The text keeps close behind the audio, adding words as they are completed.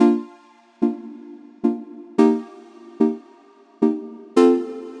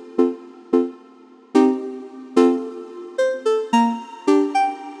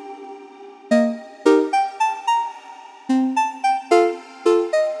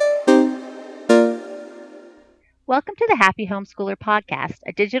Welcome to the Happy Homeschooler Podcast,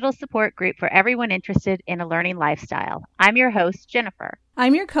 a digital support group for everyone interested in a learning lifestyle. I'm your host, Jennifer.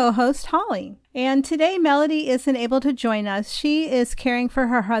 I'm your co-host, Holly. And today, Melody isn't able to join us. She is caring for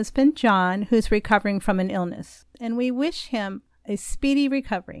her husband, John, who's recovering from an illness. And we wish him a speedy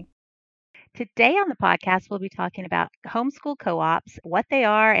recovery. Today on the podcast, we'll be talking about homeschool co-ops, what they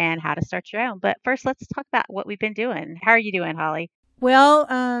are, and how to start your own. But first, let's talk about what we've been doing. How are you doing, Holly? Well,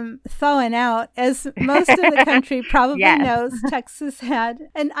 thawing out. As most of the country probably Yes. knows, Texas had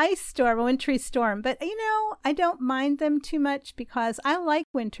an ice storm, a wintry storm. But, I don't mind them too much because I like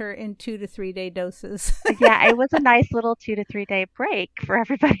winter in 2 to 3 day doses. Yeah, it was a nice little 2 to 3 day break for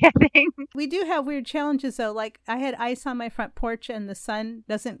everybody, I think. We do have weird challenges, though. Like, I had ice on my front porch and the sun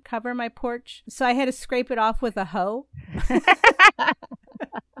doesn't cover my porch. So I had to scrape it off with a hoe.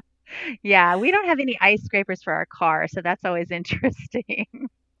 Yeah, we don't have any ice scrapers for our car, so that's always interesting.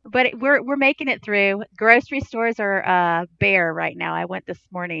 But we're making it through. Grocery stores are bare right now. I went this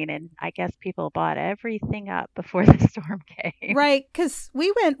morning, and I guess people bought everything up before the storm came. Right, because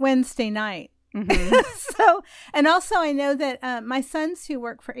we went Wednesday night. Mm-hmm. And also I know that my sons who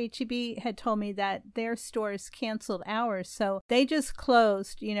work for HEB had told me that their stores canceled hours. So they just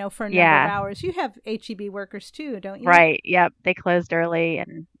closed, for a number of hours. You have HEB workers too, don't you? Right. Yep. They closed early,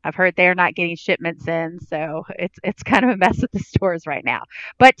 and I've heard they're not getting shipments in. So it's kind of a mess at the stores right now.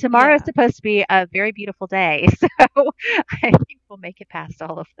 But tomorrow is supposed to be a very beautiful day. So I think we'll make it past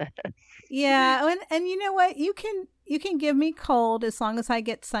all of this. Yeah. And you know what? You can give me cold as long as I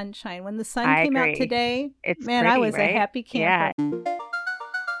get sunshine. When the sun came out today, I was a happy camper. Yeah.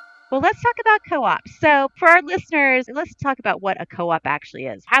 Well, let's talk about co-ops. So for our listeners, let's talk about what a co-op actually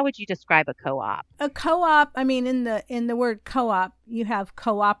is. How would you describe a co-op? A co-op, in the word co-op, you have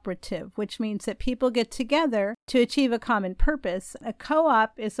cooperative, which means that people get together to achieve a common purpose. A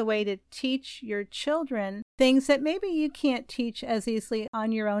co-op is a way to teach your children things that maybe you can't teach as easily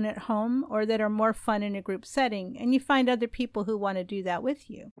on your own at home, or that are more fun in a group setting. And you find other people who want to do that with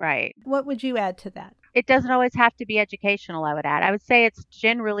you. Right. What would you add to that? It doesn't always have to be educational, I would add. I would say it's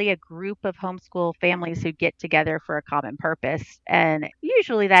generally a group of homeschool families who get together for a common purpose. And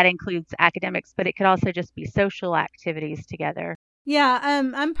usually that includes academics, but it could also just be social activities together. Yeah,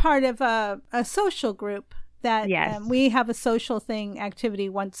 I'm part of a social group that we have a social activity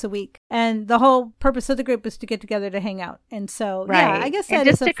once a week. And the whole purpose of the group is to get together to hang out. And so, I guess that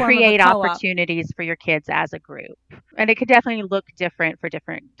is a form of a co-op. Just to create opportunities for your kids as a group. And it could definitely look different for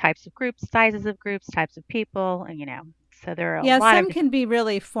different types of groups, sizes of groups, types of people, and so there are a lot some can be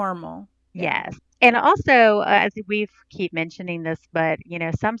really formal. Yes. And also, as we keep mentioning this, but,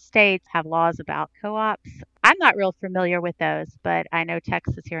 some states have laws about co-ops. I'm not real familiar with those, but I know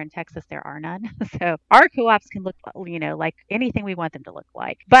here in Texas, there are none. So our co-ops can look, like anything we want them to look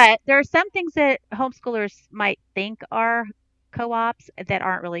like. But there are some things that homeschoolers might think are co-ops that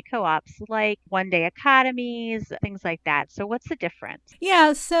aren't really co-ops, like one-day academies, things like that. So what's the difference?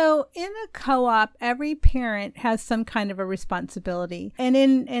 Yeah, so in a co-op, every parent has some kind of a responsibility. And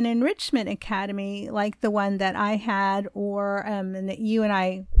in an enrichment academy, like the one that I had, or and that you and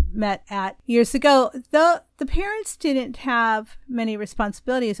I met at years ago, the parents didn't have many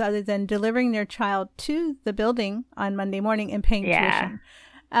responsibilities other than delivering their child to the building on Monday morning and paying tuition.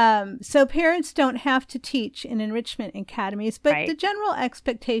 So parents don't have to teach in enrichment academies, but the general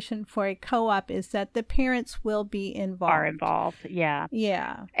expectation for a co-op is that the parents will be involved. Are involved, yeah.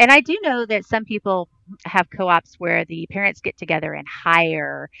 Yeah. And I do know that some people have co-ops where the parents get together and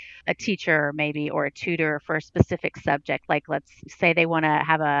hire a teacher maybe or a tutor for a specific subject. Like let's say they want to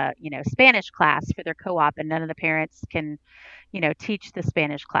have a, Spanish class for their co-op, and none of the parents can, teach the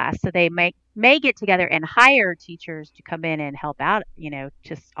Spanish class. So they may get together and hire teachers to come in and help out,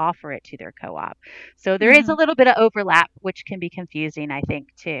 just offer it to their co-op. So there is a little bit of overlap, which can be confusing, I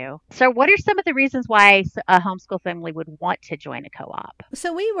think, too. So what are some of the reasons why a homeschool family would want to join a co-op?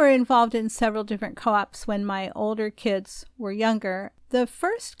 So we were involved in several different co-ops when my older kids were younger. The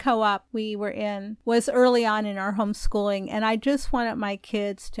first co-op we were in was early on in our homeschooling, and I just wanted my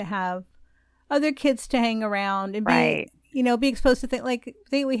kids to have other kids to hang around and be exposed to things. Like, I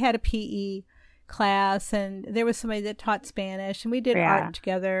think we had a PE class, and there was somebody that taught Spanish, and we did art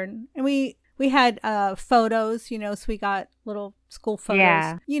together, and we had photos, so we got little school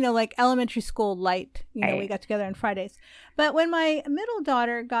photos, like elementary school light, we got together on Fridays. But when my middle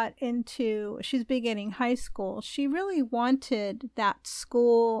daughter she's beginning high school, she really wanted that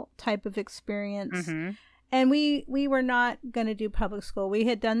school type of experience. And we were not going to do public school. We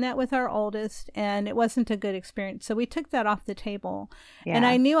had done that with our oldest, and it wasn't a good experience. So we took that off the table. Yeah. And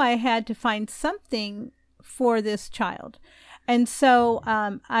I knew I had to find something for this child. And so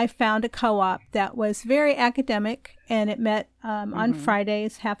I found a co-op that was very academic, and it met on Hmm.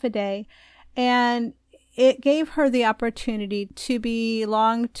 Fridays, half a day. And it gave her the opportunity to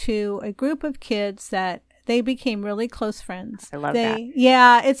belong to a group of kids that they became really close friends. I love that.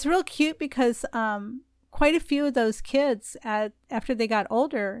 Yeah, it's real cute because quite a few of those kids, after they got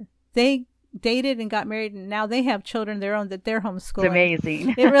older, they dated and got married, and now they have children of their own that they're It's homeschooling.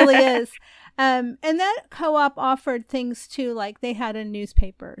 amazing. It really is. And that co-op offered things too, like they had a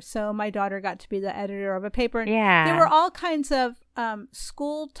newspaper. So my daughter got to be the editor of a paper. And there Yeah. were all kinds of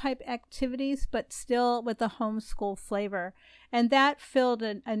school type activities, but still with a homeschool flavor. And that filled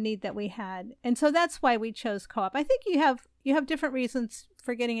a need that we had. And so that's why we chose co-op. I think you have different reasons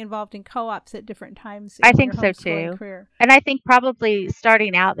for getting involved in co-ops at different times I in your think so homeschooling too. career. And I think probably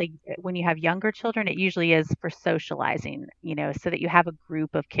starting out, like when you have younger children, it usually is for socializing, so that you have a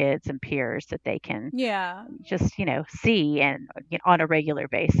group of kids and peers that they can Yeah. just, see and on a regular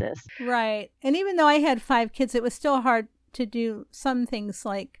basis. Right. And even though I had 5 kids, it was still hard to do some things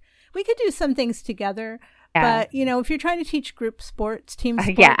like we could do some things together. Yeah. But, if you're trying to teach group sports, team Yeah,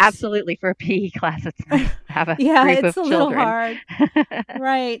 sports, absolutely. For a PE class, it's nice to have a yeah, group it's of a little children. hard.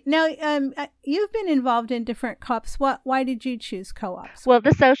 Right. Now, you've been involved in different co-ops. Why did you choose co-ops? Well,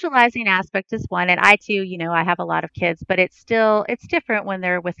 the socializing aspect is one, and I too, I have a lot of kids, but it's different when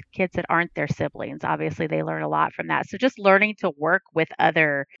they're with kids that aren't their siblings. Obviously, they learn a lot from that. So just learning to work with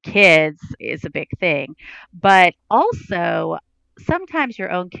other kids is a big thing. But also, sometimes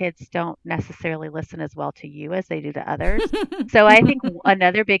your own kids don't necessarily listen as well to you as they do to others. So I think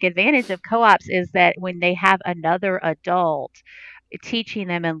another big advantage of co-ops is that when they have another adult teaching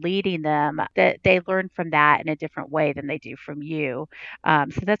them and leading them, that they learn from that in a different way than they do from you.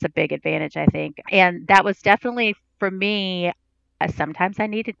 So that's a big advantage, I think. And that was definitely for me. Sometimes I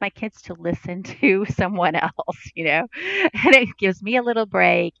needed my kids to listen to someone else, and it gives me a little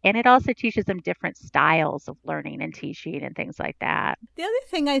break. And it also teaches them different styles of learning and teaching and things like that. The other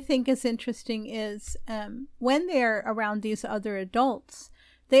thing I think is interesting is when they're around these other adults,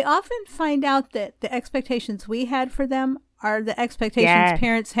 they often find out that the expectations we had for them are the expectations Yes,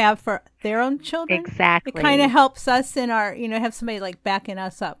 parents have for their own children. It kind of exactly. helps us in our, have somebody like backing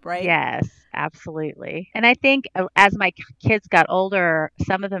us up, right? Yes, absolutely. And I think as my kids got older,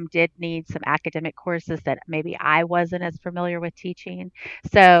 some of them did need some academic courses that maybe I wasn't as familiar with teaching.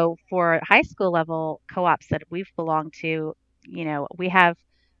 So for high school level co-ops that we've belonged to, we have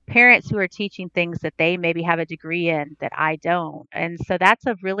parents who are teaching things that they maybe have a degree in that I don't. And so that's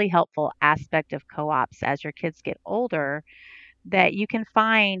a really helpful aspect of co-ops as your kids get older, that you can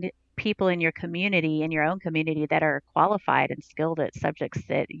find people in your community, in your own community, that are qualified and skilled at subjects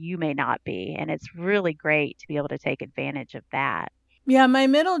that you may not be. And it's really great to be able to take advantage of that. Yeah, my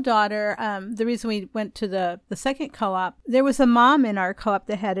middle daughter, the reason we went to the second co-op, there was a mom in our co-op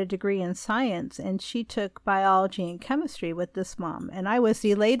that had a degree in science, and she took biology and chemistry with this mom. And I was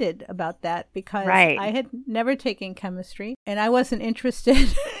elated about that because Right. I had never taken chemistry, and I wasn't interested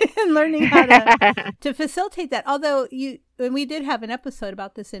in learning how to facilitate that. Although and we did have an episode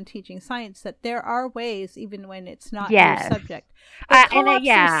about this in teaching science, that there are ways, even when it's not your Yes. subject. But co-ops are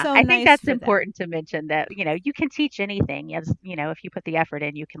Yeah, so I think nice that's for that. important to mention that, you can teach anything. As, if you put the effort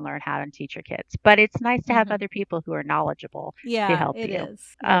in, you can learn how to teach your kids. But it's nice to have Hmm. other people who are knowledgeable to Yeah, help it you.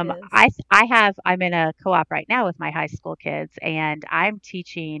 is. It is. I'm in a co-op right now with my high school kids, and I'm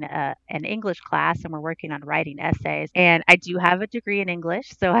teaching an English class, and we're working on writing essays. And I do have a degree in English,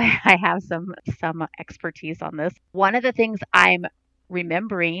 so I have some expertise on this. One of the things I'm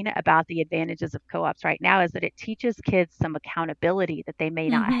remembering about the advantages of co-ops right now is that it teaches kids some accountability that they may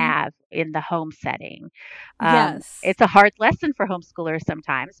not Mm-hmm. have in the home setting. Yes. It's a hard lesson for homeschoolers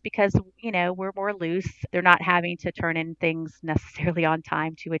sometimes because, we're more loose. They're not having to turn in things necessarily on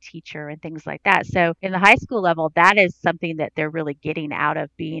time to a teacher and things like that. So in the high school level, that is something that they're really getting out of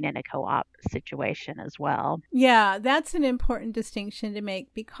being in a co-op situation as well. Yeah, that's an important distinction to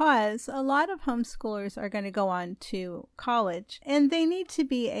make because a lot of homeschoolers are going to go on to college and they need to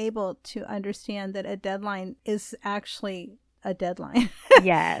be able to understand that a deadline is actually a deadline.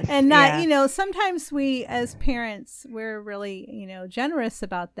 Yes. And not, Yeah. sometimes we as parents, we're really, generous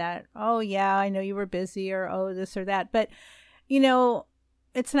about that. Oh, yeah, I know you were busy, or oh, this or that. But, you know,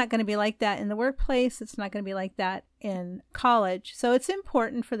 it's not going to be like that in the workplace. It's not going to be like that in college. So it's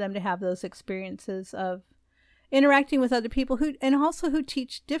important for them to have those experiences of interacting with other people and also who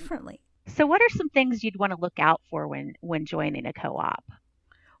teach differently. So what are some things you'd want to look out for when joining a co-op?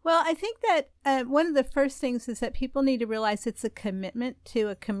 Well, I think that one of the first things is that people need to realize it's a commitment to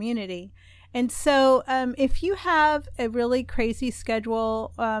a community. And so if you have a really crazy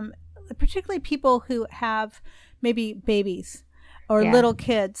schedule, particularly people who have maybe babies or Yeah. little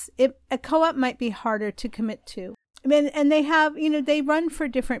kids, a co-op might be harder to commit to. I mean, and they have, they run for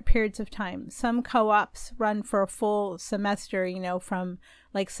different periods of time. Some co-ops run for a full semester, from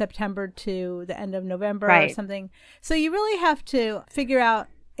like September to the end of November or Right. something. So you really have to figure out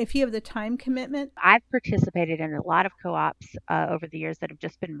if you have the time commitment. I've participated in a lot of co-ops over the years that have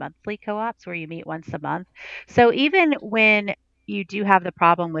just been monthly co-ops where you meet once a month. So even when you do have the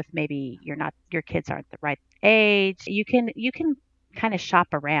problem with maybe your kids aren't the right age, you can kind of shop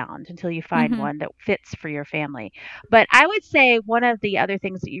around until you find Mm-hmm. one that fits for your family. But I would say one of the other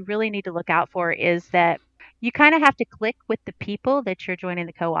things that you really need to look out for is that you kind of have to click with the people that you're joining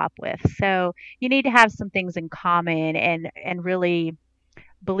the co-op with. So you need to have some things in common and really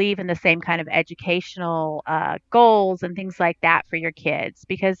believe in the same kind of educational goals and things like that for your kids.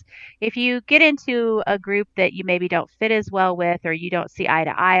 Because if you get into a group that you maybe don't fit as well with, or you don't see eye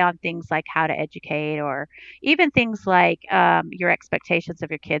to eye on things like how to educate, or even things like your expectations of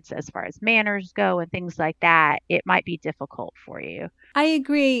your kids as far as manners go and things like that, it might be difficult for you. I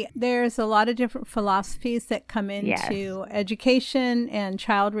agree. There's a lot of different philosophies that come Yes. into education and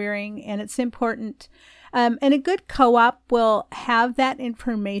child rearing, and it's important. And a good co-op will have that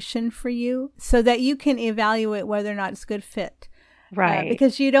information for you so that you can evaluate whether or not it's a good fit. Right.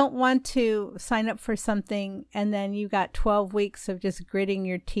 Because you don't want to sign up for something and then you got 12 weeks of just gritting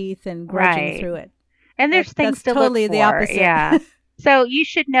your teeth and grudging Right. through it. And there's things That's to look totally the for. opposite. Yeah. So you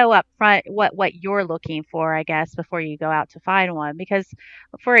should know up front what you're looking for, I guess, before you go out to find one. Because,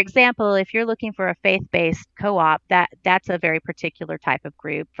 for example, if you're looking for a faith-based co-op, that's a very particular type of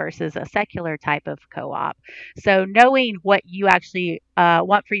group versus a secular type of co-op. So knowing what you actually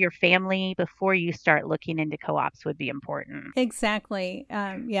want for your family before you start looking into co-ops would be important. Exactly.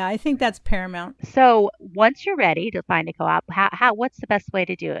 Yeah, I think that's paramount. So once you're ready to find a co-op, what's the best way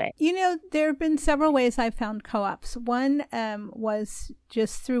to do it? There have been several ways I found co-ops. One was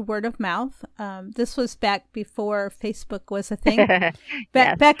just through word of mouth. This was back before Facebook was a thing, Yes.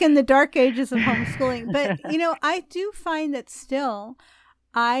 back in the dark ages of homeschooling. But, I do find that still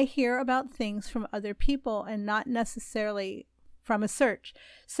I hear about things from other people and not necessarily from a search.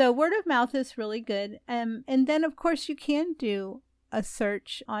 So word of mouth is really good. And then, of course, you can do a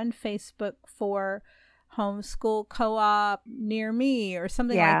search on Facebook for homeschool co-op near me or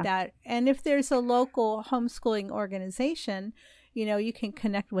something like Yeah. that. And if there's a local homeschooling organization, you can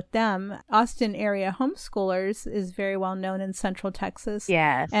connect with them. Austin area homeschoolers is very well known in Central Texas.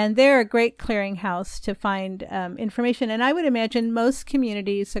 Yes. And they're a great clearinghouse to find information. And I would imagine most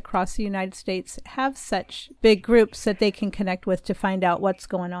communities across the United States have such big groups that they can connect with to find out what's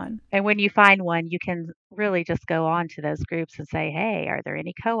going on. And when you find one, you can really just go on to those groups and say, hey, are there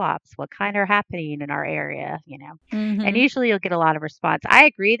any co-ops? What kind are happening in our area? And Mm-hmm. usually you'll get a lot of response. I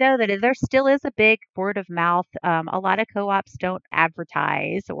agree, though, that there still is a big word of mouth. A lot of co-ops don't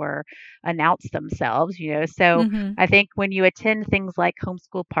advertise or announce themselves, So Mm-hmm. I think when you attend things like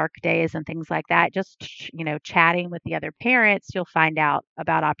homeschool park days and things like that, just, chatting with the other parents, you'll find out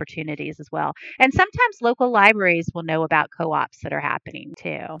about opportunities as well. And sometimes local libraries will know about co-ops that are happening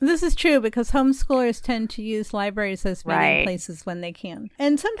too. This is true because homeschoolers tend to use libraries as meeting Right. places when they can.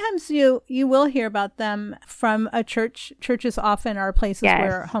 And sometimes you will hear about them from a church. Churches often are places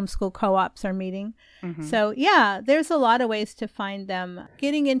where Yes. homeschool co-ops are meeting. Hmm. So yeah, there's a lot of ways to find them.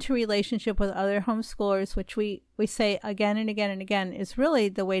 Getting into relationship with other homeschoolers, which we say again and again and again, is really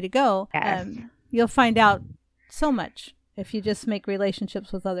the way to go. Yes. You'll find out so much if you just make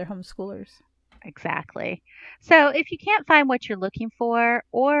relationships with other homeschoolers. Exactly. So if you can't find what you're looking for,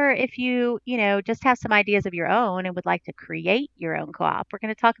 or if just have some ideas of your own and would like to create your own co-op, we're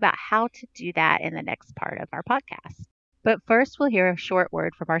going to talk about how to do that in the next part of our podcast. But first, we'll hear a short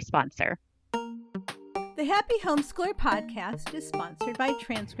word from our sponsor. The Happy Homeschooler podcast is sponsored by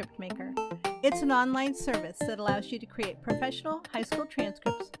Transcript Maker. It's an online service that allows you to create professional high school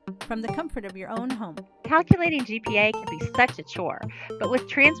transcripts from the comfort of your own home. Calculating GPA can be such a chore, but with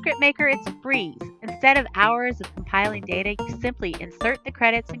Transcript Maker, it's a breeze. Instead of hours of compiling data, you simply insert the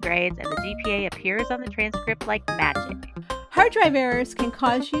credits and grades, and the GPA appears on the transcript like magic. Hard drive errors can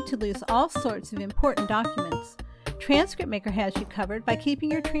cause you to lose all sorts of important documents. Transcript Maker has you covered by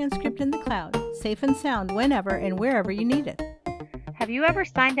keeping your transcript in the cloud, safe and sound whenever and wherever you need it. Have you ever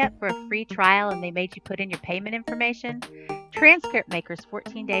signed up for a free trial and they made you put in your payment information? Transcript Maker's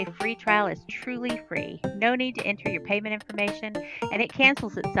 14-day free trial is truly free. No need to enter your payment information, and it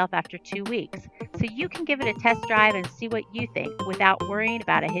cancels itself after 2 weeks. So you can give it a test drive and see what you think without worrying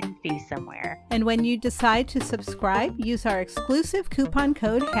about a hidden fee somewhere. And when you decide to subscribe, use our exclusive coupon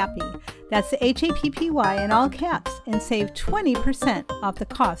code HAPPY. That's HAPPY in all caps, and save 20% off the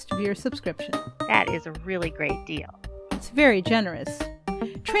cost of your subscription. That is a really great deal. It's very generous.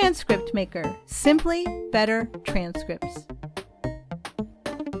 Transcript Maker. Simply better transcripts.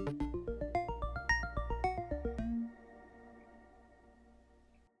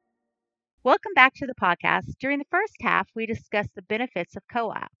 Welcome back to the podcast. During the first half, we discussed the benefits of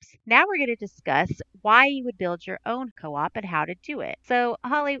co-ops. Now we're going to discuss why you would build your own co-op and how to do it. So,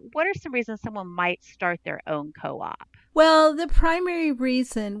 Holly, what are some reasons someone might start their own co-op? Well, the primary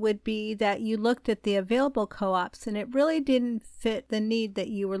reason would be that you looked at the available co-ops and it really didn't fit the need that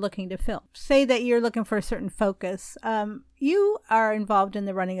you were looking to fill. Say that you're looking for a certain focus. You are involved in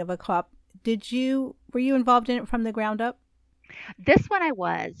the running of a co-op. Were you involved in it from the ground up? This one I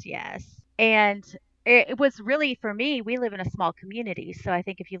was, yes. And it was really, for me, we live in a small community. So I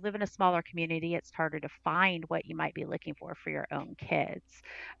think if you live in a smaller community, it's harder to find what you might be looking for your own kids.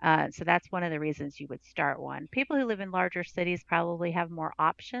 So that's one of the reasons you would start one. People who live in larger cities probably have more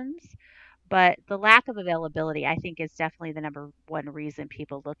options. But the lack of availability, I think, is definitely the number one reason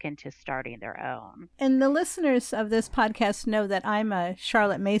people look into starting their own. And the listeners of this podcast know that I'm a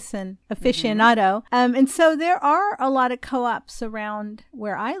Charlotte Mason aficionado. And so there are a lot of co-ops around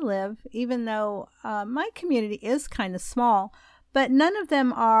where I live, even though my community is kind of small. But none of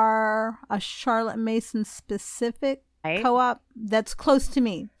them are a Charlotte Mason specific co-op that's close to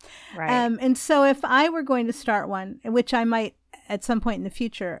me. Right. And so if I were going to start one, which I might at some point in the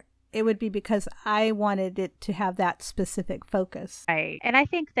future, it would be because I wanted it to have that specific focus. Right. And I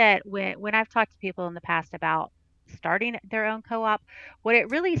think that when I've talked to people in the past about starting their own co-op, what it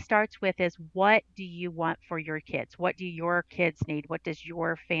really starts with is, what do you want for your kids? What do your kids need? What does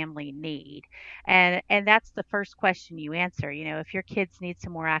your family need? And that's the first question you answer. You know, if your kids need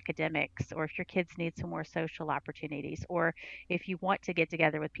some more academics, or if your kids need some more social opportunities, or if you want to get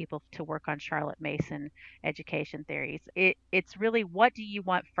together with people to work on Charlotte Mason education theories, it's really, what do you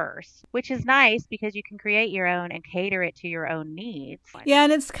want first? Which is nice because you can create your own and cater it to your own needs. Yeah,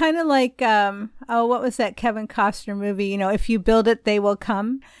 and it's kind of like, what was that Kevin Costner movie? You know, if you build it, they will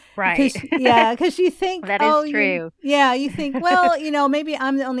come. Right. Because you think, that is true. You think, well, maybe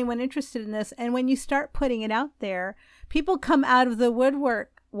I'm the only one interested in this. And when you start putting it out there, people come out of the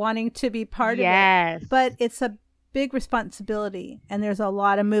woodwork wanting to be part of it. But it's a big responsibility, and there's a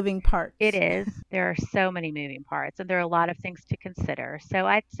lot of moving parts. It is. There are so many moving parts, and there are a lot of things to consider. So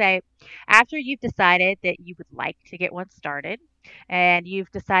I'd say, after you've decided that you would like to get one started, and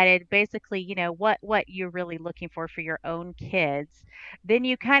you've decided basically, what you're really looking for your own kids, then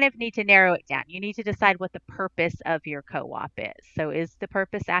you kind of need to narrow it down. You need to decide what the purpose of your co-op is. So is the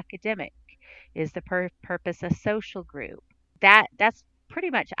purpose academic? Is the purpose a social group? That's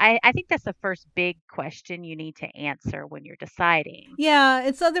pretty much, I think that's the first big question you need to answer when you're deciding.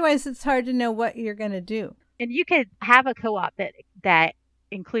 Yeah, otherwise it's hard to know what you're going to do. And you could have a co-op that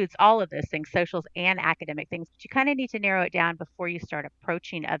includes all of those things, socials and academic things, but you kind of need to narrow it down before you start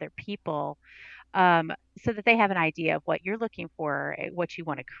approaching other people, so that they have an idea of what you're looking for, what you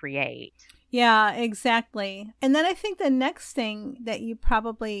want to create. Yeah, exactly. And then I think the next thing that you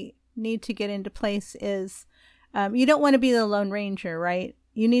probably need to get into place is, you don't want to be the Lone Ranger, right?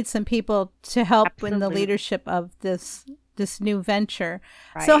 You need some people to help in the leadership of this new venture.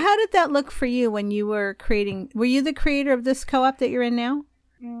 Right. So how did that look for you when you were creating? Were you the creator of this co-op that you're in now?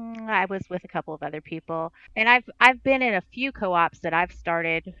 I was with a couple of other people, and I've been in a few co-ops that I've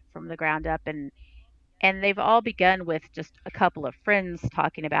started from the ground up, and they've all begun with just a couple of friends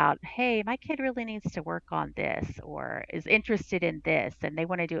talking about, hey, my kid really needs to work on this, or is interested in this, and they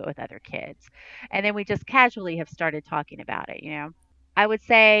want to do it with other kids. And then we just casually have started talking about it, I would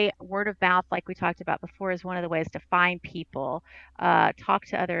say word of mouth, like we talked about before, is one of the ways to find people. Talk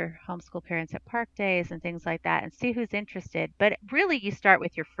to other homeschool parents at park days and things like that, and see who's interested. But really, you start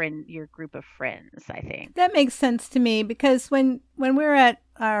with your group of friends, I think. That makes sense to me, because when we're at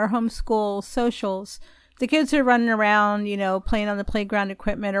our homeschool socials, the kids are running around, playing on the playground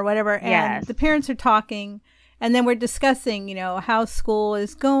equipment or whatever, and the parents are talking. And then we're discussing, how school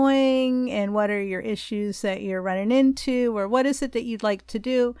is going and what are your issues that you're running into, or what is it that you'd like to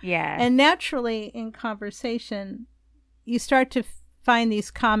do. Yeah. And naturally in conversation, you start to find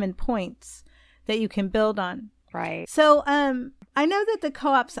these common points that you can build on. Right. So I know that the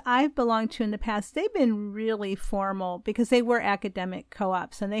co-ops I've belonged to in the past, they've been really formal because they were academic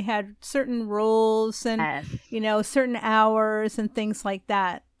co-ops and they had certain rules and, Yes. certain hours and things like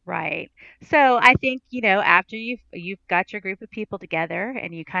that. Right. So I think, after you've got your group of people together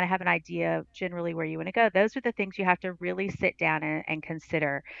and you kind of have an idea of generally where you want to go, those are the things you have to really sit down and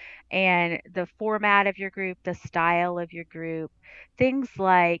consider. And the format of your group, the style of your group, things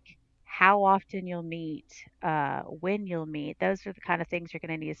like how often you'll meet, when you'll meet, those are the kind of things you're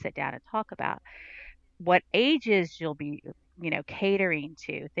going to need to sit down and talk about. What ages you'll be, catering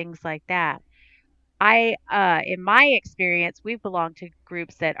to, things like that. In my experience, we've belonged to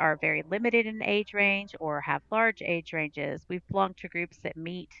groups that are very limited in age range or have large age ranges. We've belonged to groups that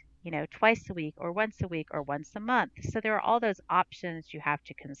meet, twice a week or once a month. So there are all those options you have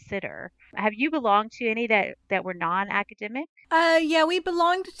to consider. Have you belonged to any that were non-academic? Yeah, we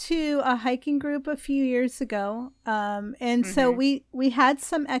belonged to a hiking group a few years ago, and so Mhm. we had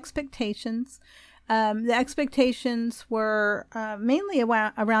some expectations. The expectations were mainly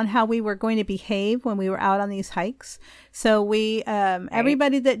around how we were going to behave when we were out on these hikes. So Right.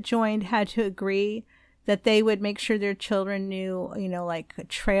 everybody that joined had to agree that they would make sure their children knew, like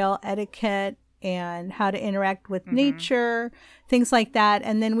trail etiquette and how to interact with Mhm. nature, things like that.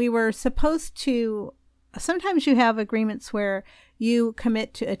 And then we were supposed to, sometimes you have agreements where you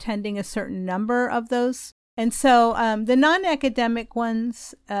commit to attending a certain number of those. And so the non academic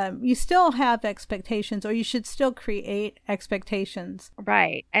ones, you still have expectations, or you should still create expectations.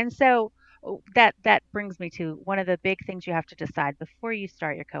 Right. And so that brings me to one of the big things you have to decide before you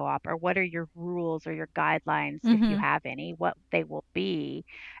start your co-op or what are your rules or your guidelines if you Mm-hmm. have any, what they will be.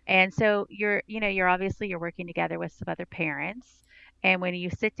 And so you're obviously you're working together with some other parents. And when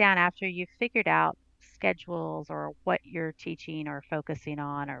you sit down after you've figured out schedules or what you're teaching or focusing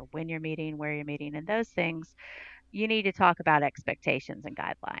on or when you're meeting, where you're meeting and those things, you need to talk about expectations and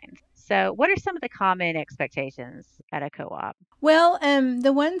guidelines. So, what are some of the common expectations at a co-op? Well,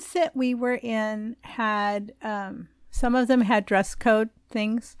 the ones that we were in had, some of them had dress code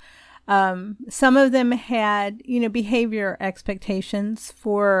things. Some of them had, behavior expectations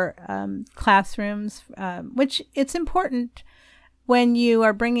for classrooms, which it's important when you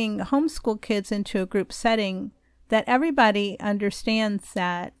are bringing homeschool kids into a group setting that everybody understands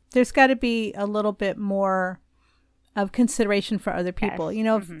that there's got to be a little bit more of consideration for other people.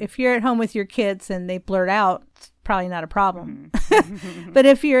 Yes. Mhm. If you're at home with your kids and they blurt out, it's probably not a problem. Mhm. But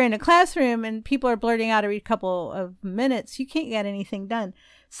if you're in a classroom and people are blurting out every couple of minutes, you can't get anything done.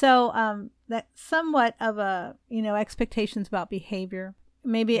 So that's somewhat of a, expectations about behavior,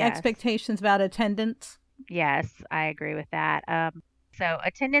 maybe Yes. expectations about attendance. Yes, I agree with that. So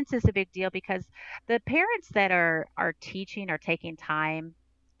attendance is a big deal because the parents that are teaching are taking time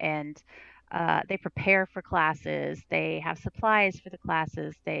and they prepare for classes. They have supplies for the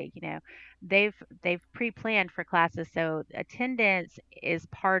classes. They've pre-planned for classes. So attendance is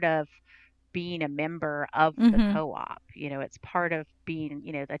part of being a member of the Mm-hmm. co-op. It's part of being,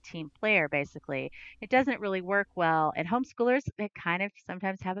 a team player basically. It doesn't really work well. And homeschoolers, they kind of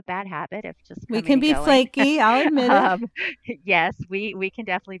sometimes have a bad habit of just We coming can and be going. flaky, I'll admit it. Um, yes, we can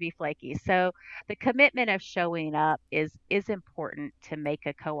definitely be flaky. So the commitment of showing up is important to make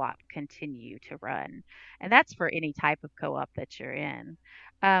a co-op continue to run. And that's for any type of co-op that you're in.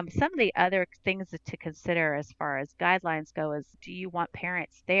 Some of the other things to consider as far as guidelines go is do you want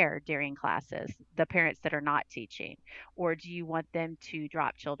parents there during classes, the parents that are not teaching, or do you want them to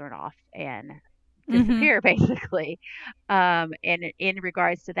drop children off and Mm-hmm. disappear basically? And in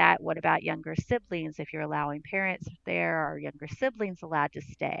regards to that, what about younger siblings? If you're allowing parents there, are younger siblings allowed to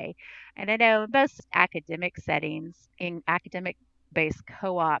stay? And I know in most academic settings, in academic based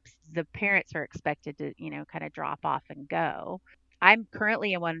co-ops, the parents are expected to, kind of drop off and go. I'm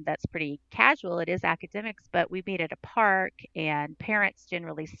currently in one that's pretty casual. It is academics, but we meet at a park and parents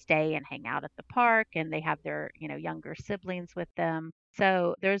generally stay and hang out at the park and they have their, younger siblings with them.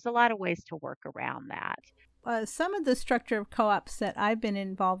 So there's a lot of ways to work around that. Some of the structure of co-ops that I've been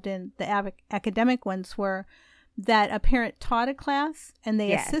involved in, the academic ones, were that a parent taught a class and they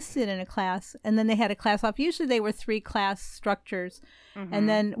Yes. assisted in a class, and then they had a class off. Usually they were 3 class structures, and Mhm.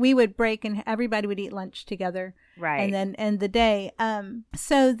 then we would break and everybody would eat lunch together, and Right. then end the day.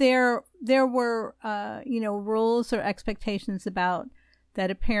 So there were rules or expectations about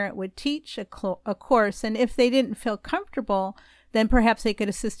that a parent would teach a course, and if they didn't feel comfortable, then perhaps they could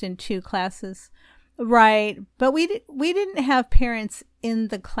assist in 2 classes. Right, but we didn't have parents in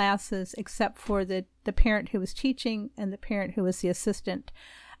the classes except for the parent who was teaching and the parent who was the assistant.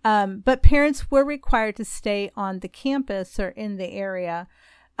 But parents were required to stay on the campus or in the area,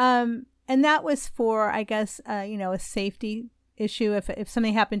 and that was for, I guess, a safety issue if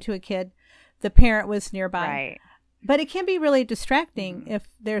something happened to a kid, the parent was nearby. Right. But it can be really distracting Mhm. if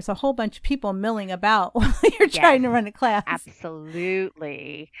there's a whole bunch of people milling about while you're trying Yes, to run a class.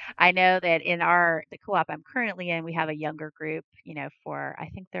 absolutely. I know that in the co-op I'm currently in, we have a younger group, for I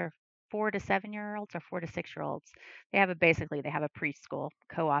think they're 4 to 7 year olds or 4 to 6 year olds. They have a preschool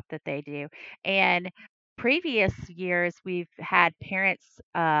co-op that they do. And previous years we've had parents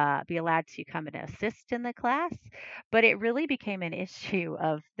be allowed to come and assist in the class, but it really became an issue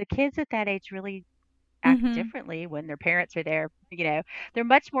of the kids at that age really act Mhm. differently when their parents are there. They're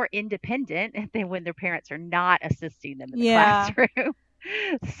much more independent than when their parents are not assisting them in the Yeah. classroom.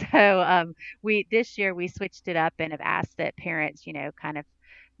 So we this year we switched it up and have asked that parents, kind of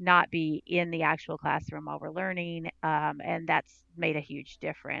not be in the actual classroom while we're learning, and that's made a huge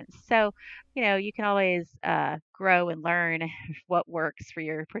difference. So, you can always grow and learn what works for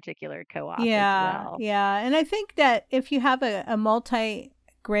your particular co-op as Yeah, well. yeah. And I think that if you have a multi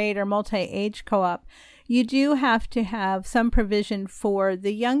grade or multi age co op, you do have to have some provision for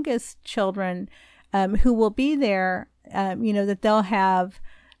the youngest children who will be there, that they'll have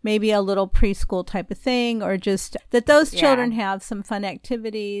maybe a little preschool type of thing, or just that those Yeah, children have some fun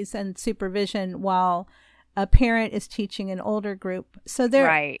activities and supervision while a parent is teaching an older group. So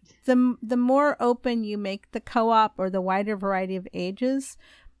right. the more open you make the co-op or the wider variety of ages,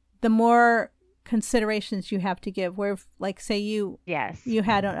 the more considerations you have to give. Where, like, say Yes. you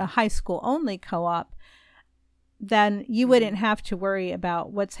had a high school only co-op, then you wouldn't Hmm. have to worry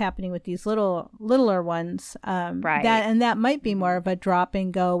about what's happening with these littler ones. Right. That might be more Hmm. of a drop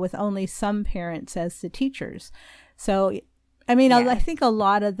and go with only some parents as the teachers. So, I mean, I Yes. think a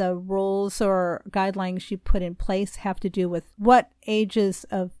lot of the rules or guidelines you put in place have to do with what ages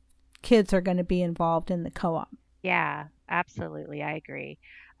of kids are going to be involved in the co-op. Yeah, absolutely. I agree.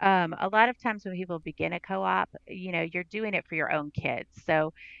 A lot of times when people begin a co-op, you're doing it for your own kids.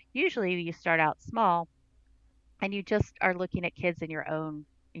 So usually you start out small and you just are looking at kids in your own,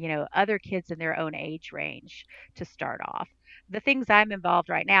 other kids in their own age range to start off. The things I'm involved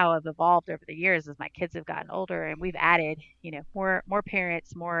right now have evolved over the years as my kids have gotten older and we've added, more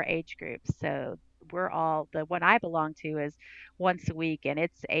parents, more age groups. So the one I belong to is once a week and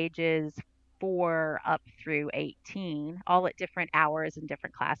it's ages 4 up through 18, all at different hours and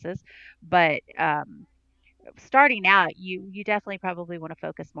different classes. But starting out, you definitely probably want to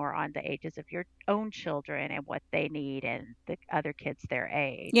focus more on the ages of your own children and what they need and the other kids their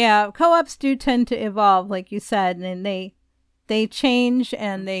age. Yeah, co-ops do tend to evolve, like you said, and they change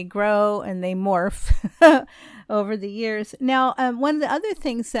and Mhm. they grow and they morph over the years. Now, one of the other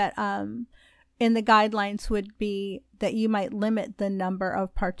things that in the guidelines would be that you might limit the number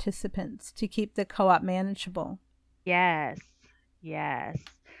of participants to keep the co-op manageable. Yes, yes,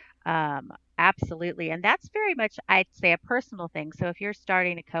 absolutely. And that's very much, I'd say, a personal thing. So if you're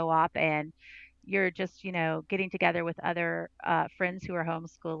starting a co-op and you're just, getting together with other friends who are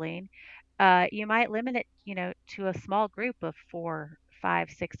homeschooling, you might limit it, to a small group of 4, 5,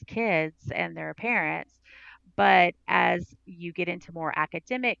 6 kids and their parents. But as you get into more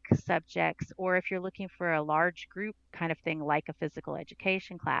academic subjects, or if you're looking for a large group kind of thing like a physical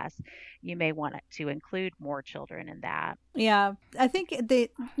education class, you may want it to include more children in that. Yeah, I think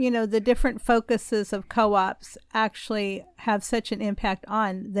the different focuses of co-ops actually have such an impact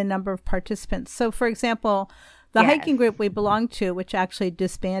on the number of participants. So, for example, the Yes. hiking group we belonged to, which actually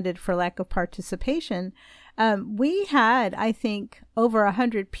disbanded for lack of participation, we had, I think, over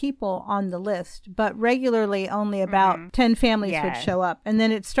 100 people on the list, but regularly only about Mhm. 10 families would Yes. show up, and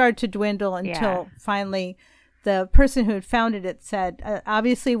then it started to dwindle Yeah. until finally the person who had founded it said,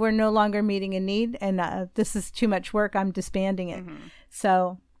 obviously, we're no longer meeting a need, and this is too much work. I'm disbanding it. Mhm.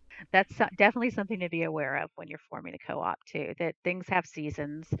 So, That's definitely something to be aware of when you're forming a co-op too, that things have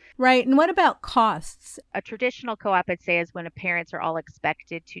seasons. right. And what about costs? A traditional co-op, I'd say, is when the parents are all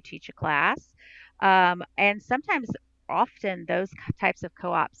expected to teach a class. And sometimes, often, those types of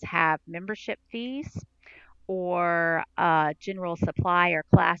co-ops have membership fees or general supply or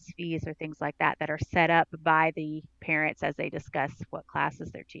class fees or things like that that are set up by the parents as they discuss what classes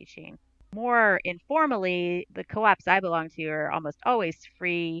they're teaching. More informally, the co-ops I belong to are almost always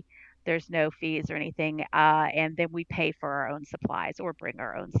free. There's no fees or anything, and then we pay for our own supplies or bring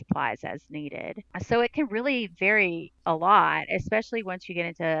our own supplies as needed. So it can really vary a lot, especially once you get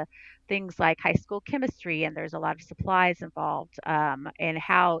into things like high school chemistry and there's a lot of supplies involved, and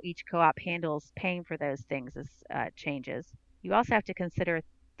how each co-op handles paying for those things changes. You also have to consider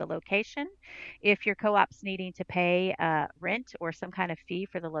the location. If your co-op's needing to pay rent or some kind of fee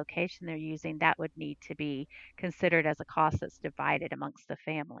for the location they're using, that would need to be considered as a cost that's divided amongst the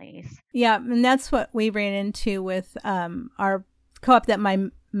families. Yeah, and that's what we ran into with our co-op that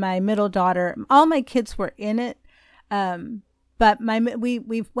my middle daughter, all my kids were in it. Um, but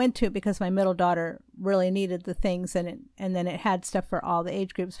we went to it because my middle daughter really needed the things, and then it had stuff for all the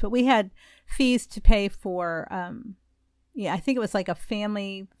age groups. But we had fees to pay for yeah, I think it was like a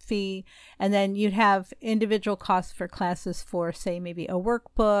family fee, and then you'd have individual costs for classes for, say, maybe a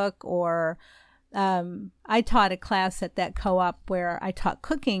workbook, or I taught a class at that co-op where I taught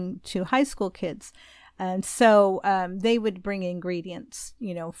cooking to high school kids. And so they would bring ingredients,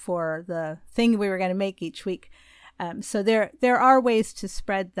 for the thing we were going to make each week. So there are ways to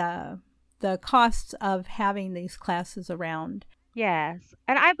spread the costs of having these classes around. Yes,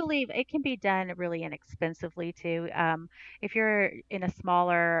 and I believe it can be done really inexpensively too. If you're in a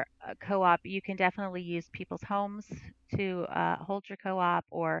smaller co-op, you can definitely use people's homes to hold your co-op,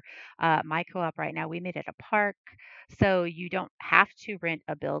 or my co-op right now, we meet at a park, so you don't have to rent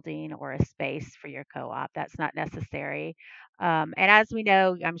a building or a space for your co-op. That's not necessary. And as we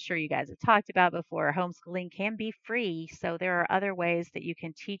know, I'm sure you guys have talked about before, homeschooling can be free. So there are other ways that you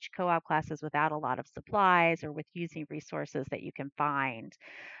can teach co-op classes without a lot of supplies or with using resources that you can find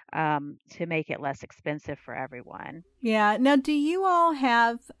to make it less expensive for everyone. Yeah. Now, do you all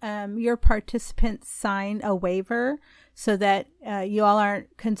have your participants sign a waiver so that you all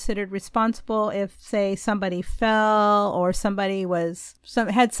aren't considered responsible if, say, somebody fell or somebody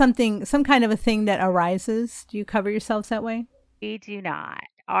had some kind of a thing that arises? Do you cover yourselves that way? We do not.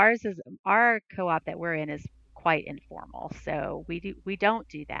 Our co-op that we're in is quite informal, so we don't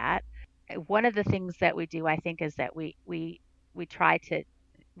do that. One of the things that we do, I think, is that we try to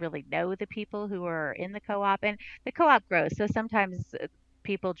really know the people who are in the co-op, and the co-op grows. So sometimes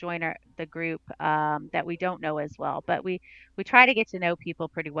people join the group that we don't know as well, but we try to get to know people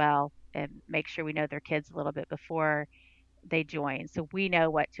pretty well and make sure we know their kids a little bit before they join, so we know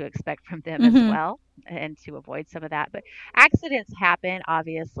what to expect from them as Mm-hmm. well and to avoid some of that. But accidents happen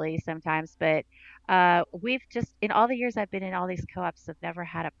obviously sometimes, but we've just, in all the years I've been in all these co-ops, have never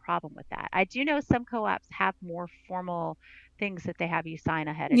had a problem with that. I do know some co-ops have more formal things that they have you sign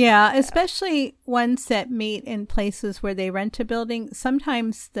ahead of Yeah, time though. especially ones that meet in places where they rent a building.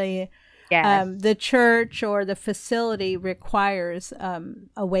 Sometimes Yes, the church or the facility requires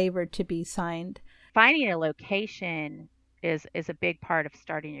a waiver to be signed. finding a location is a big part of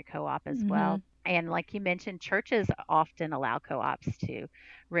starting your co-op as Mm-hmm. well. And like you mentioned, churches often allow co-ops to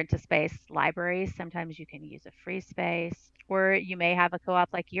rent a space. Libraries, sometimes you can use a free space, or you may have a co-op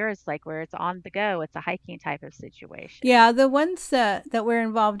like yours, like where it's on the go. It's a hiking type of situation. Yeah, the ones that we're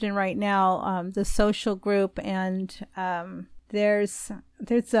involved in right now, the social group, and there's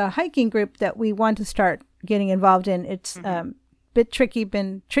a hiking group that we want to start getting involved in. It's Hmm.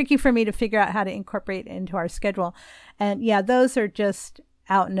 been tricky for me to figure out how to incorporate it into our schedule. And yeah, those are just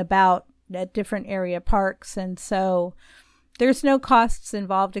out and about at different area parks, and so there's no costs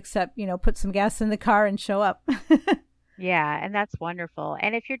involved except, put some gas in the car and show up. Yeah, and that's wonderful.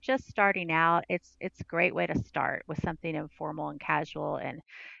 And if you're just starting out, it's a great way to start with something informal and casual and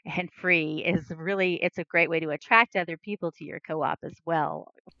free is really it's a great way to attract other people to your co-op as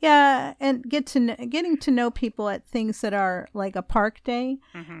well. Yeah, and getting to know people at things that are like a park day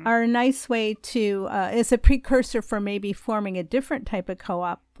Hmm. are a nice way to is a precursor for maybe forming a different type of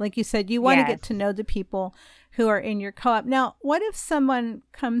co-op. Like you said, you want to get Yes. to know the people who are in your co-op. Now, what if someone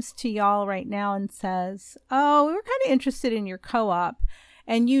comes to y'all right now and says, "Oh, we were kind of interested in your co-op,"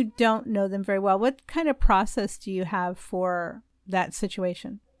 and you don't know them very well? What kind of process do you have for that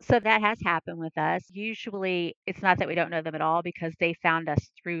situation? So that has happened with us. Usually, it's not that we don't know them at all because they found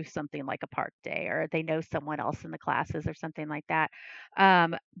us through something like a park day or they know someone else in the classes or something like that.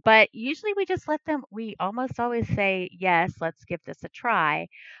 Um, but usually, we just let them, we almost always say, yes, let's give this a try.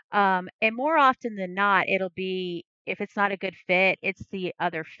 And more often than not, it'll be, if it's not a good fit, it's the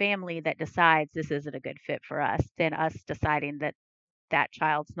other family that decides this isn't a good fit for us, than us deciding that that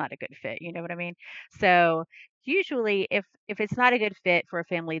child's not a good fit, you know what I mean? So, usually if it's not a good fit for a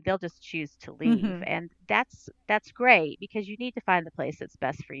family, they'll just choose to leave, Mm-hmm. and that's great because you need to find the place that's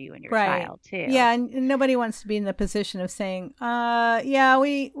best for you and your Right. child too. Yeah, and nobody wants to be in the position of saying, yeah,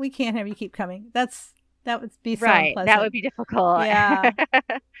 we can't have you keep coming." That would be so Right, that would unpleasant. be difficult. Yeah.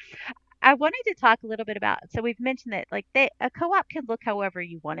 I wanted to talk a little bit about, so we've mentioned that like a co-op can look however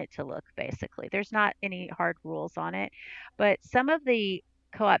you want it to look basically. There's not any hard rules on it. But some of the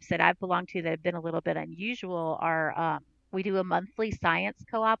co-ops that I've belonged to that have been a little bit unusual are we do a monthly science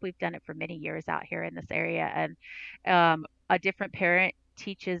co-op. We've done it for many years out here in this area, and a different parent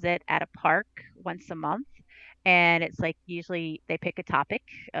teaches it at a park once a month. And it's like usually they pick a topic,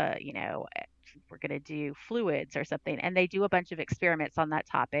 we're going to do fluids or something, and they do a bunch of experiments on that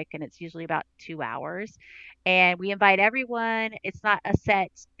topic, and it's usually about 2 hours. And we invite everyone. It's not a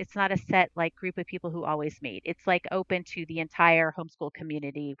set like group of people who always meet. It's like open to the entire homeschool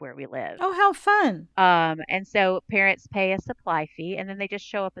community where we live. Oh, how fun. And so parents pay a supply fee, and then they just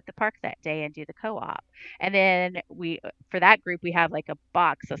show up at the park that day and do the co-op. And then for that group, we have like a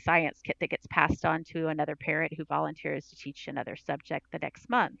box, a science kit that gets passed on to another parent who volunteers to teach another subject the next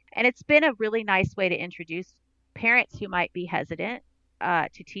month. And it's been a really nice way to introduce parents who might be hesitant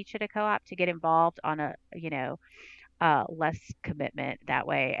to teach at a co-op to get involved on less commitment that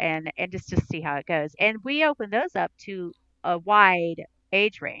way, and just to see how it goes. And we open those up to a wide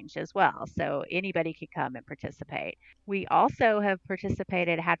age range as well, so anybody could come and participate. We also have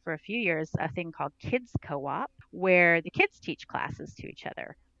had for a few years a thing called Kids Co-op, where the kids teach classes to each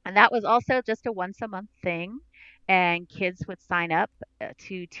other. And that was also just a once a month thing. And kids would sign up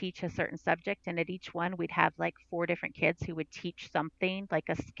to teach a certain subject. And at each one, we'd have like four different kids who would teach something like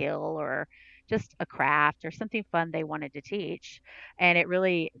a skill or just a craft or something fun they wanted to teach. And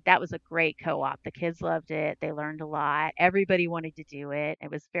that was a great co op. The kids loved it. They learned a lot. Everybody wanted to do it. It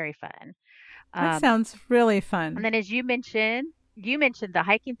was very fun. That Um, sounds really and fun. then, as you mentioned the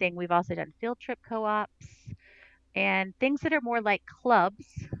hiking thing. We've also done field trip co ops and things that are more like clubs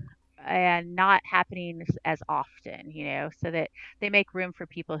and not happening as often, so that they make room for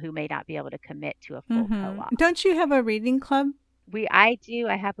people who may not be able to commit to a full co-op. Don't you have a reading club? I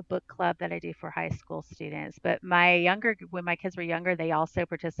have a book club that I do for high school students, but when my kids were younger, they also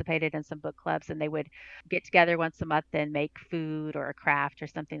participated in some book clubs, and they would get together once a month and make food or a craft or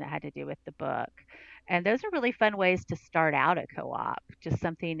something that had to do with the book. And those are really fun ways to start out a co-op, just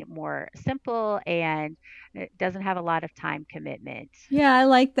something more simple and it doesn't have a lot of time commitment. Yeah, I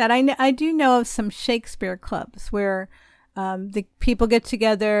like that. I do know of some Shakespeare clubs where the people get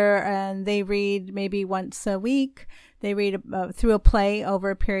together and they read maybe once a week. They read through a play over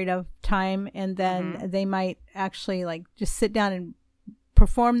a period of time, and then Mhm. they might actually like just sit down and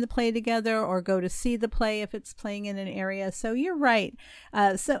perform the play together or go to see the play if it's playing in an area. So you're right.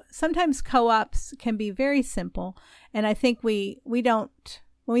 So sometimes co-ops can be very simple, and I think we don't.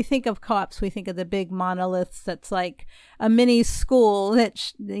 When we think of co-ops, we think of the big monoliths that's like a mini school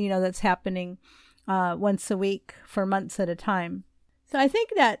that's happening once a week for months at a time. So I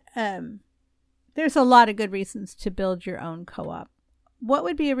think that there's a lot of good reasons to build your own co-op. What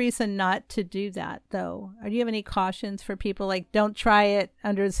would be a reason not to do that, though? Or do you have any cautions for people like don't try it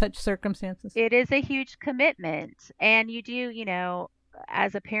under such circumstances? It is a huge commitment. And you do,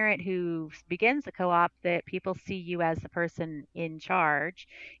 as a parent who begins a co-op, that people see you as the person in charge,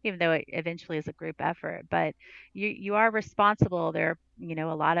 even though it eventually is a group effort. But you are responsible. There are,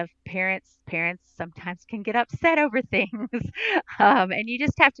 a lot of parents sometimes can get upset over things. And you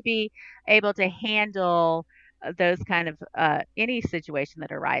just have to be able to handle those kind of any situation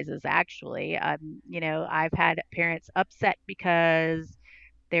that arises actually. I've had parents upset because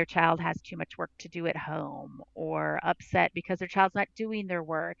their child has too much work to do at home, or upset because their child's not doing their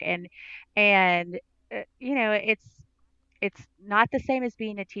work. And it's not the same as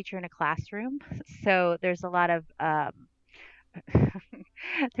being a teacher in a classroom. So there's a lot of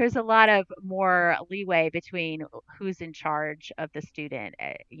there's a lot of more leeway between who's in charge of the student,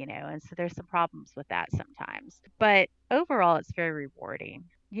 and so there's some problems with that sometimes. But overall, it's very rewarding.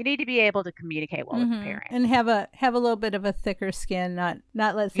 You need to be able to communicate well with the And parents. have a little bit of a thicker skin, not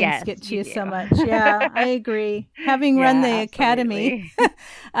let things Yes, get to you you do. so much. Yeah, I agree. Having run Yeah, the academy,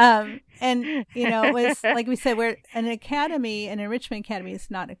 absolutely. and it was like we said, we're an academy, an enrichment academy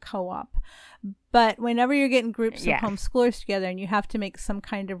is not a co-op. But whenever you're getting groups of Yes, homeschoolers together and you have to make some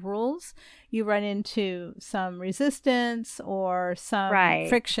kind of rules, you run into some resistance or some right.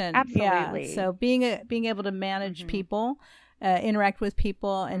 friction. Yeah. Absolutely. So being able to manage Mhm. people, interact with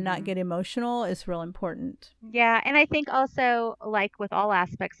people, and not Mhm. get emotional is real important. Yeah, and I think also, like with all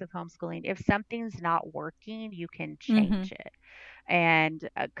aspects of homeschooling, if something's not working, you can Mm-hmm. change it. And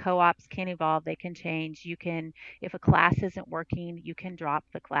co-ops can evolve, they can change. If a class isn't working, you can drop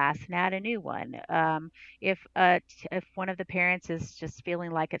the class and add a new one. If one of the parents is just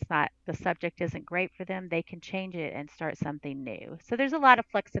feeling like the subject isn't great for them, they can change it and start something new. So there's a lot of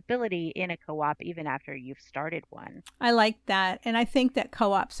flexibility in a co-op even after you've started one. I like that. And I think that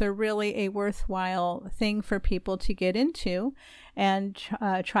co ops are really a worthwhile thing for people to get into and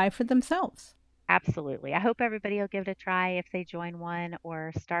try for themselves. Absolutely. I hope everybody will give it a try if they join one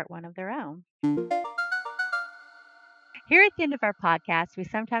or start one of their own. Here at the end of our podcast, we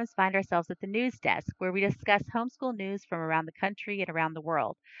sometimes find ourselves at the news desk where we discuss homeschool news from around the country and around the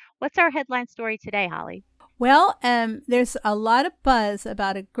world. What's our headline story today, Holly? Well, there's a lot of buzz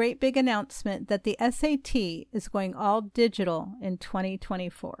about a great big announcement that the SAT is going all digital in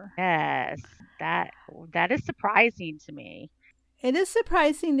 2024. Yes, that is surprising to me. It is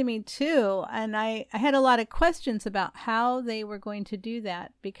surprising to me too, and I had a lot of questions about how they were going to do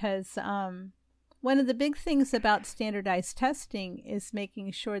that because one of the big things about standardized testing is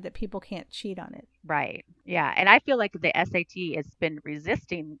making sure that people can't cheat on it. Right. Yeah. And I feel like the SAT has been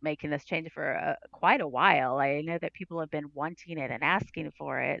resisting making this change for quite a while. I know that people have been wanting it and asking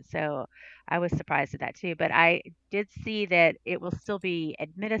for it. So I was surprised at that too. But I did see that it will still be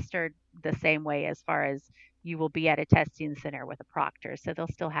administered the same way as far as you will be at a testing center with a proctor. So they'll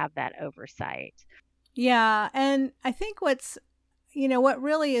still have that oversight. Yeah, and I think what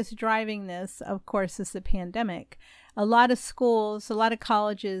really is driving this, of course, is the pandemic. A lot of schools, a lot of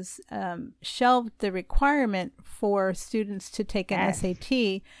colleges shelved the requirement for students to take an Yes.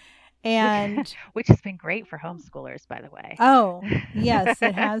 SAT. And Which has been great for homeschoolers, by the way. oh, yes,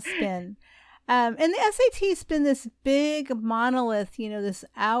 it has been. And the SAT's been this big monolith, this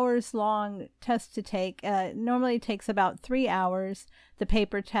hours long test to take. Normally takes about 3 hours, the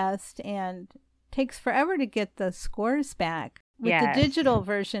paper test, and takes forever to get the scores back. With Yes. the digital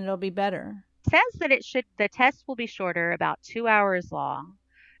version, it'll be better. Says that the test will be shorter, about 2 hours long,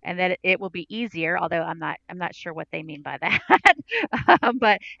 and that it will be easier, although I'm not sure what they mean by that.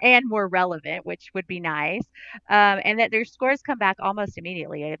 And more relevant, which would be nice. And that their scores come back almost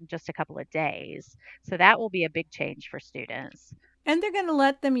immediately in just a couple of days. So that will be a big change for students. And they're going to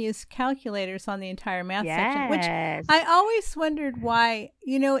let them use calculators on the entire math section, which Yes. I always wondered why,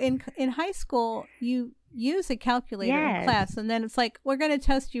 in high school, you use a calculator in Yes. class, and then it's like, we're going to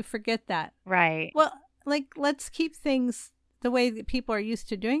test you, forget that. Right. Well, let's keep things the way that people are used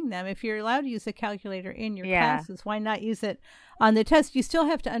to doing them. If you're allowed to use a calculator in your Yeah. classes, why not use it on the test? You still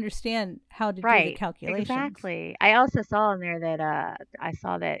have to understand how to do the Right. calculations. Exactly. I also saw in there that I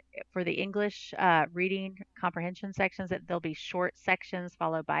saw that for the English reading comprehension sections that there'll be short sections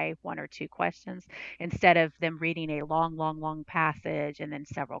followed by 1 or 2 questions instead of them reading a long passage and then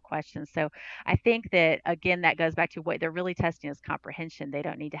several questions. So I think that again that goes back to what they're really testing is comprehension. They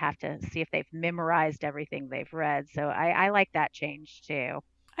don't need to have to see if they've memorized everything they've read. So I like that change too.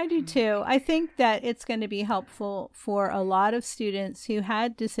 I do too. I think that it's going to be helpful for a lot of students who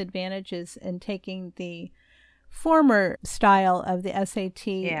had disadvantages in taking the former style of the SAT.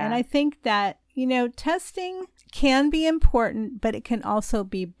 Yeah. And I think that, testing can be important, but it can also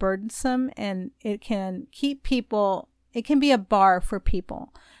be burdensome and it can it can be a bar for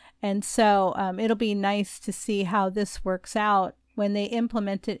people. And so it'll be nice to see how this works out when they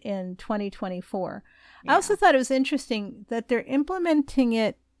implement it in 2024. Yeah. I also thought it was interesting that they're implementing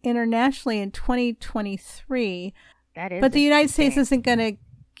it internationally in 2023, That is but the United States interesting. isn't going to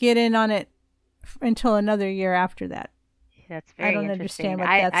get in on it until another year after that. That's very I don't interesting. understand what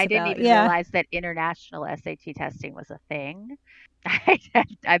that's I didn't about. even Yeah. realize that international SAT testing was a thing.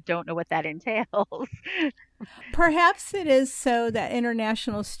 I don't know what that entails. Perhaps it is so that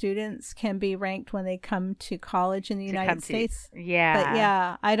international students can be ranked when they come to college in the To United come to, States. yeah, But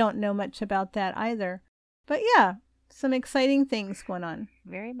yeah, I don't know much about that either. But yeah, some exciting things going on.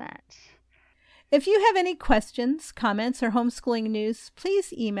 very much. If you have any questions, comments, or homeschooling news,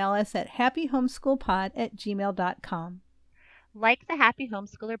 please email us at happyhomeschoolpod@gmail.com. Like the Happy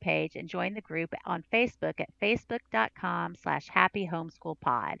Homeschooler page and join the group on Facebook at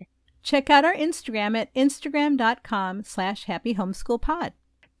facebook.com/happyhomeschoolpod. Check out our Instagram at instagram.com/happyhomeschoolpod.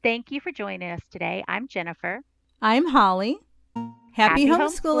 Thank you for joining us today. I'm Jennifer. I'm Holly. Happy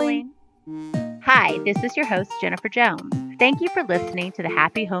homeschooling. Hi, this is your host, Jennifer Jones. Thank you for listening to the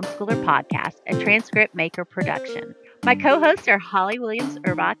Happy Homeschooler podcast, a transcript maker production. My co-hosts are Holly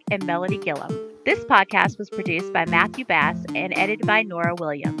Williams-Urbach and Melody Gillum. This podcast was produced by Matthew Bass and edited by Nora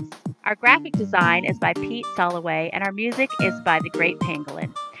Williams. Our graphic design is by Pete Soloway, and our music is by The Great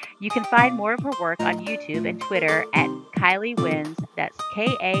Pangolin. You can find more of her work on YouTube and Twitter at Kylie Wins. That's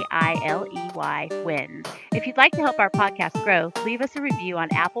Kailey Wins. If you'd like to help our podcast grow, leave us a review on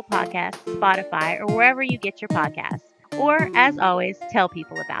Apple Podcasts, Spotify, or wherever you get your podcasts. Or, as always, tell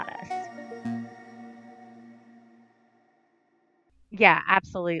people about us. Yeah,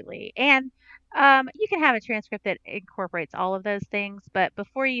 absolutely. And you can have a transcript that incorporates all of those things, but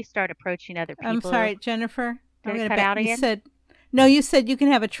before you start approaching other people, I'm sorry, Jennifer. Did I'm it gonna cut bet out you again? said no. You said you can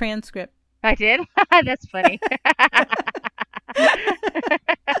have a transcript. I did. That's funny.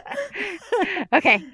 Okay.